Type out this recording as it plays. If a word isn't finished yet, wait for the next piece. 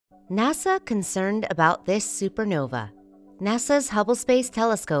NASA concerned about this supernova. NASA's Hubble Space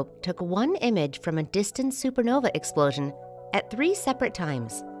Telescope took one image from a distant supernova explosion at 3 separate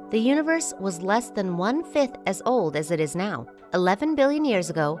times. The universe was less than 1/5 as old as it is now, 11 billion years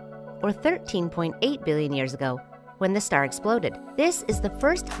ago, or 13.8 billion years ago, when the star exploded. This is the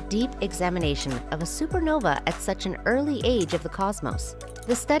first deep examination of a supernova at such an early age of the cosmos.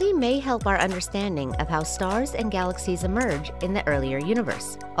 The study may help our understanding of how stars and galaxies emerge in the earlier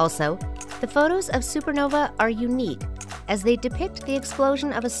universe. Also, the photos of supernova are unique, as they depict the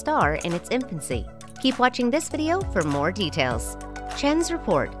explosion of a star in its infancy. Keep watching this video for more details. Chen's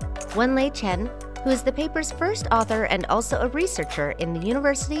report. Wenlei Chen, who is the paper's first author and also a researcher in the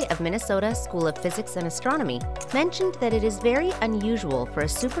University of Minnesota School of Physics and Astronomy, mentioned that it is very unusual for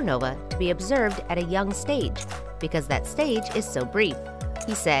a supernova to be observed at a young stage, because that stage is so brief.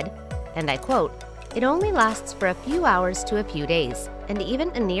 He said, and I quote, "It only lasts for a few hours to a few days, and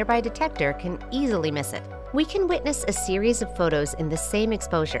even a nearby detector can easily miss it. We can witness a series of photos in the same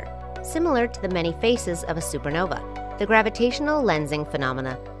exposure, similar to the many phases of a supernova. The gravitational lensing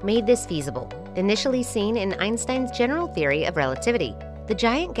phenomena made this feasible, initially seen in Einstein's general theory of relativity. The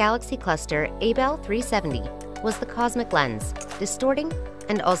giant galaxy cluster Abell 370 was the cosmic lens, distorting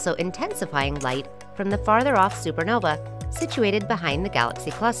and also intensifying light from the farther off supernova situated behind the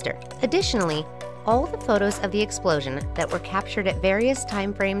galaxy cluster. Additionally, all the photos of the explosion that were captured at various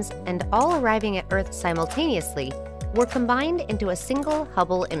time frames and all arriving at Earth simultaneously were combined into a single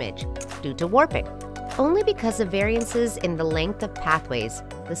Hubble image due to warping. Only because of variances in the length of pathways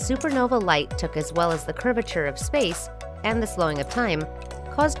the supernova light took, as well as the curvature of space and the slowing of time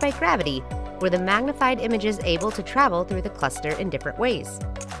caused by gravity, were the magnified images able to travel through the cluster in different ways.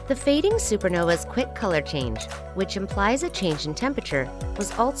 The fading supernova's quick color change, which implies a change in temperature,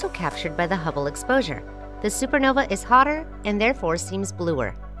 was also captured by the Hubble exposure. The supernova is hotter and therefore seems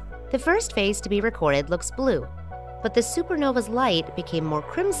bluer. The first phase to be recorded looks blue, but the supernova's light became more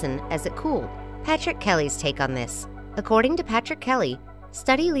crimson as it cooled. Patrick Kelly's take on this. According to Patrick Kelly,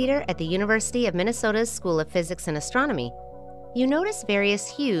 study leader at the University of Minnesota's School of Physics and Astronomy, you notice various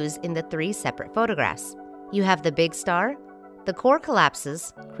hues in the 3 separate photographs. You have the big star. The core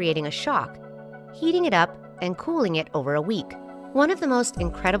collapses, creating a shock, heating it up and cooling it over a week. One of the most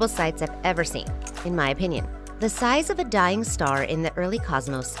incredible sights I've ever seen, in my opinion. The size of a dying star in the early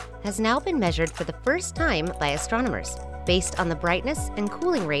cosmos has now been measured for the first time by astronomers, based on the brightness and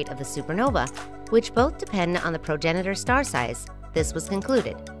cooling rate of the supernova, which both depend on the progenitor star size. This was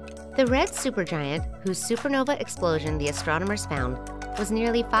concluded. The red supergiant, whose supernova explosion the astronomers found, was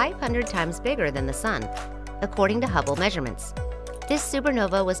nearly 500 times bigger than the Sun, according to Hubble measurements. This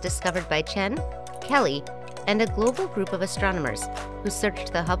supernova was discovered by Chen, Kelly, and a global group of astronomers who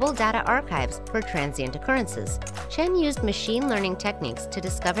searched the Hubble data archives for transient occurrences. Chen used machine learning techniques to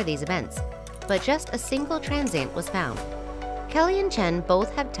discover these events, but just a single transient was found. Kelly and Chen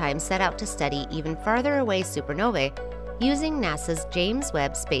both have time set out to study even farther away supernovae using NASA's James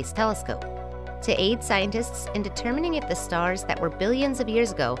Webb Space Telescope. To aid scientists in determining if the stars that were billions of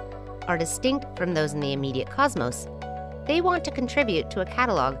years ago are distinct from those in the immediate cosmos, they want to contribute to a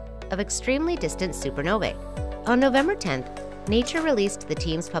catalog of extremely distant supernovae. On November 10th, Nature released the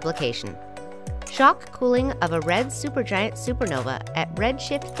team's publication, Shock Cooling of a Red Supergiant Supernova at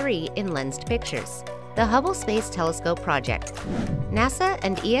Redshift 3 in Lensed Pictures. The Hubble Space Telescope project. NASA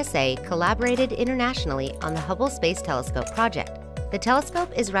and ESA collaborated internationally on the Hubble Space Telescope project. The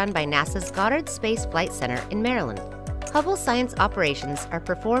telescope is run by NASA's Goddard Space Flight Center in Maryland. Hubble science operations are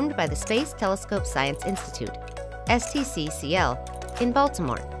performed by the Space Telescope Science Institute, STCCL, in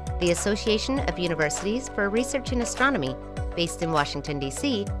Baltimore, the Association of Universities for Research in Astronomy, based in Washington,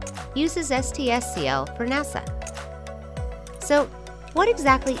 D.C., uses STSCL for NASA. So, what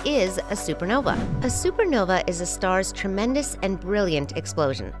exactly is a supernova? A supernova is a star's tremendous and brilliant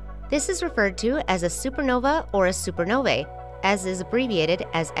explosion. This is referred to as a supernova or a supernovae, as is abbreviated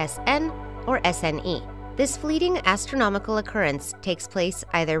as SN or SNE. This fleeting astronomical occurrence takes place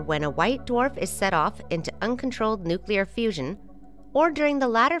either when a white dwarf is set off into uncontrolled nuclear fusion or during the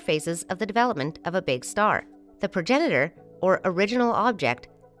latter phases of the development of a big star. The progenitor, or original object,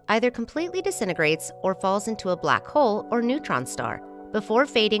 either completely disintegrates or falls into a black hole or neutron star. Before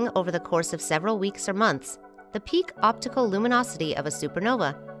fading over the course of several weeks or months, the peak optical luminosity of a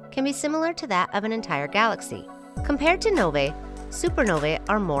supernova can be similar to that of an entire galaxy. Compared to novae, supernovae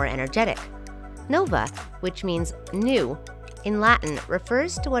are more energetic. Nova, which means new, in Latin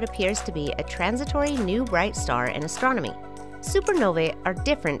refers to what appears to be a transitory new bright star in astronomy. Supernovae are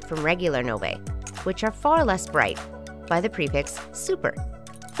different from regular novae, which are far less bright, by the prefix super.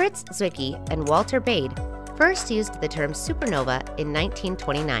 Fritz Zwicky and Walter Bade first used the term supernova in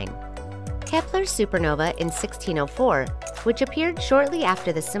 1929. Kepler's supernova in 1604, which appeared shortly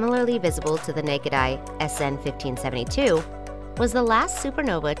after the similarly visible to the naked eye SN 1572, was the last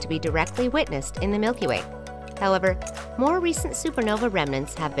supernova to be directly witnessed in the Milky Way. However, more recent supernova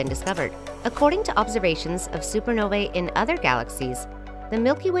remnants have been discovered. According to observations of supernovae in other galaxies, the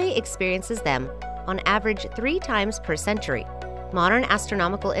Milky Way experiences them on average 3 times per century. Modern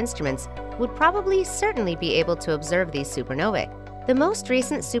astronomical instruments would probably certainly be able to observe these supernovae. The most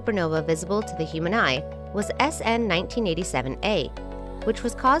recent supernova visible to the human eye was SN 1987A, which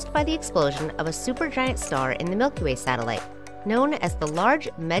was caused by the explosion of a supergiant star in the Milky Way satellite, known as the Large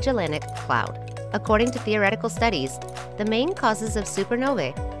Magellanic Cloud. According to theoretical studies, the main causes of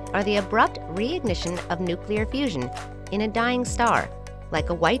supernovae are the abrupt reignition of nuclear fusion in a dying star, like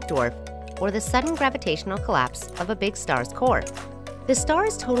a white dwarf, or the sudden gravitational collapse of a big star's core. The star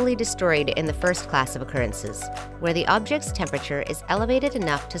is totally destroyed in the first class of occurrences, where the object's temperature is elevated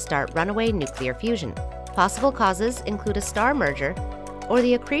enough to start runaway nuclear fusion. Possible causes include a star merger or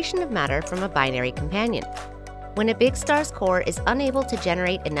the accretion of matter from a binary companion. When a big star's core is unable to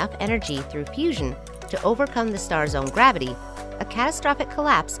generate enough energy through fusion to overcome the star's own gravity, a catastrophic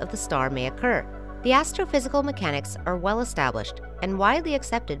collapse of the star may occur. The astrophysical mechanics are well established and widely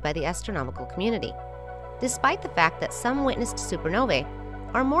accepted by the astronomical community. Despite the fact that some witnessed supernovae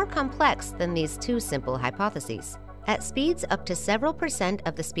are more complex than these two simple hypotheses. At speeds up to several percent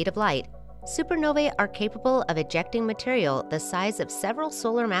of the speed of light, supernovae are capable of ejecting material the size of several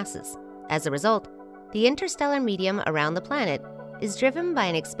solar masses. As a result, the interstellar medium around the planet is driven by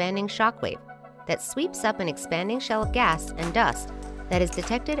an expanding shockwave that sweeps up an expanding shell of gas and dust that is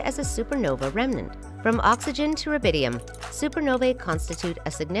detected as a supernova remnant. From oxygen to rubidium, supernovae constitute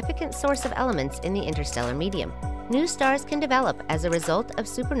a significant source of elements in the interstellar medium. New stars can develop as a result of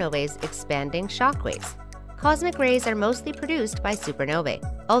supernovae's expanding shockwaves. Cosmic rays are mostly produced by supernovae.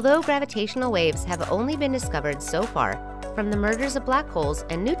 Although gravitational waves have only been discovered so far from the mergers of black holes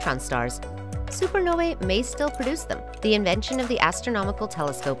and neutron stars, supernovae may still produce them. The invention of the astronomical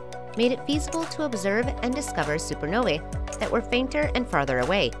telescope made it feasible to observe and discover supernovae that were fainter and farther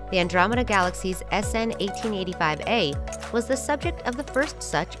away. The Andromeda Galaxy's SN 1885A was the subject of the first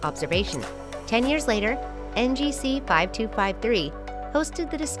such observation. 10 years later, NGC 5253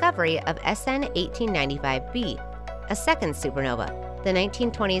 hosted the discovery of SN 1895B, a second supernova. The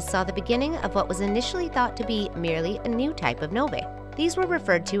 1920s saw the beginning of what was initially thought to be merely a new type of novae. These were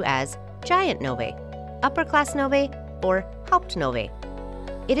referred to as giant novae, upper-class novae, or Hauptnovae.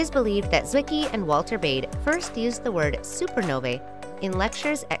 It is believed that Zwicky and Walter Bade first used the word supernovae in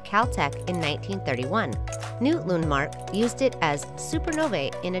lectures at Caltech in 1931. Knut Lundmark used it as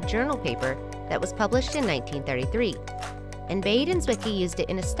supernovae in a journal paper that was published in 1933, and Bade and Zwicky used it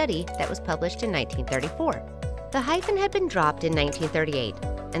in a study that was published in 1934. The hyphen had been dropped in 1938,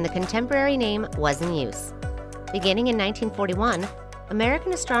 and the contemporary name was in use. Beginning in 1941,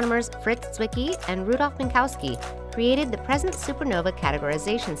 American astronomers Fritz Zwicky and Rudolf Minkowski created the present supernova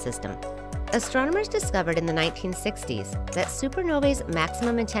categorization system. Astronomers discovered in the 1960s that supernovae's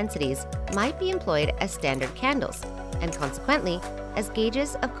maximum intensities might be employed as standard candles, and consequently, as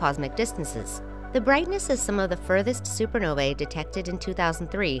gauges of cosmic distances. The brightness of some of the furthest supernovae detected in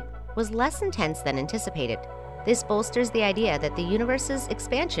 2003 was less intense than anticipated. This bolsters the idea that the universe's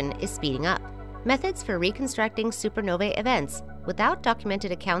expansion is speeding up. Methods for reconstructing supernovae events without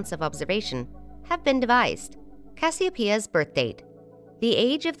documented accounts of observation have been devised. Cassiopeia's birth date. The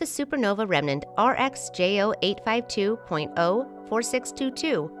age of the supernova remnant RxJO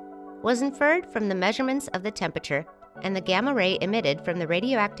 852.04622 was inferred from the measurements of the temperature and the gamma ray emitted from the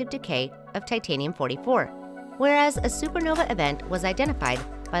radioactive decay of titanium-44, whereas a supernova event was identified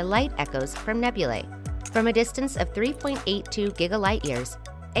by light echoes from nebulae. From a distance of 3.82 gigalight-years,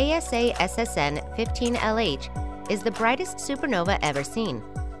 ASA SSN 15LH is the brightest supernova ever seen.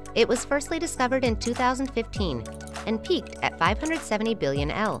 It was firstly discovered in 2015 and peaked at 570 billion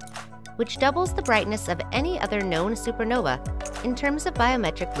L, which doubles the brightness of any other known supernova in terms of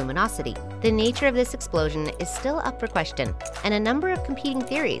biometric luminosity. The nature of this explosion is still up for question, and a number of competing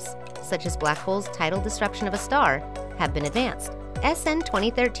theories, such as black hole's tidal disruption of a star, have been advanced. SN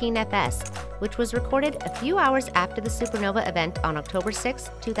 2013 FS, which was recorded a few hours after the supernova event on October 6,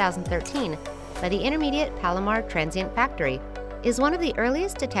 2013, by the Intermediate Palomar Transient Factory, is one of the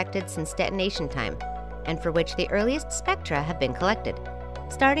earliest detected since detonation time, and for which the earliest spectra have been collected,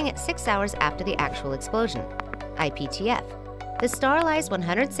 starting at 6 hours after the actual explosion, IPTF. The star lies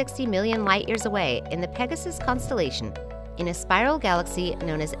 160 million light-years away in the Pegasus constellation, in a spiral galaxy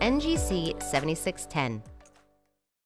known as NGC 7610.